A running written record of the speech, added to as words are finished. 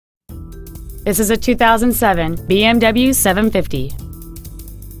This is a 2007 BMW 750.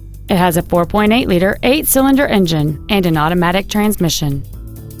 It has a 4.8-liter 8-cylinder engine and an automatic transmission.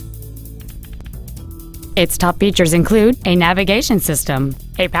 Its top features include a navigation system,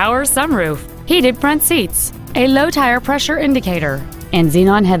 a power sunroof, heated front seats, a low tire pressure indicator, and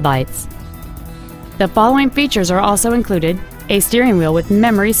xenon headlights. The following features are also included: a steering wheel with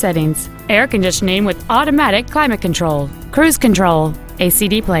memory settings, air conditioning with automatic climate control, cruise control, a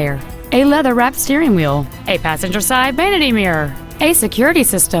CD player, a leather-wrapped steering wheel, a passenger side vanity mirror, a security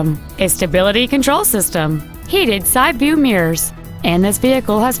system, a stability control system, heated side view mirrors, and this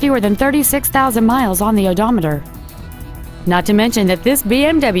vehicle has fewer than 36,000 miles on the odometer. Not to mention that this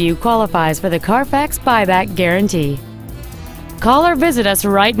BMW qualifies for the Carfax buyback guarantee. Call or visit us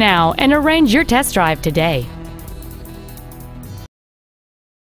right now and arrange your test drive today.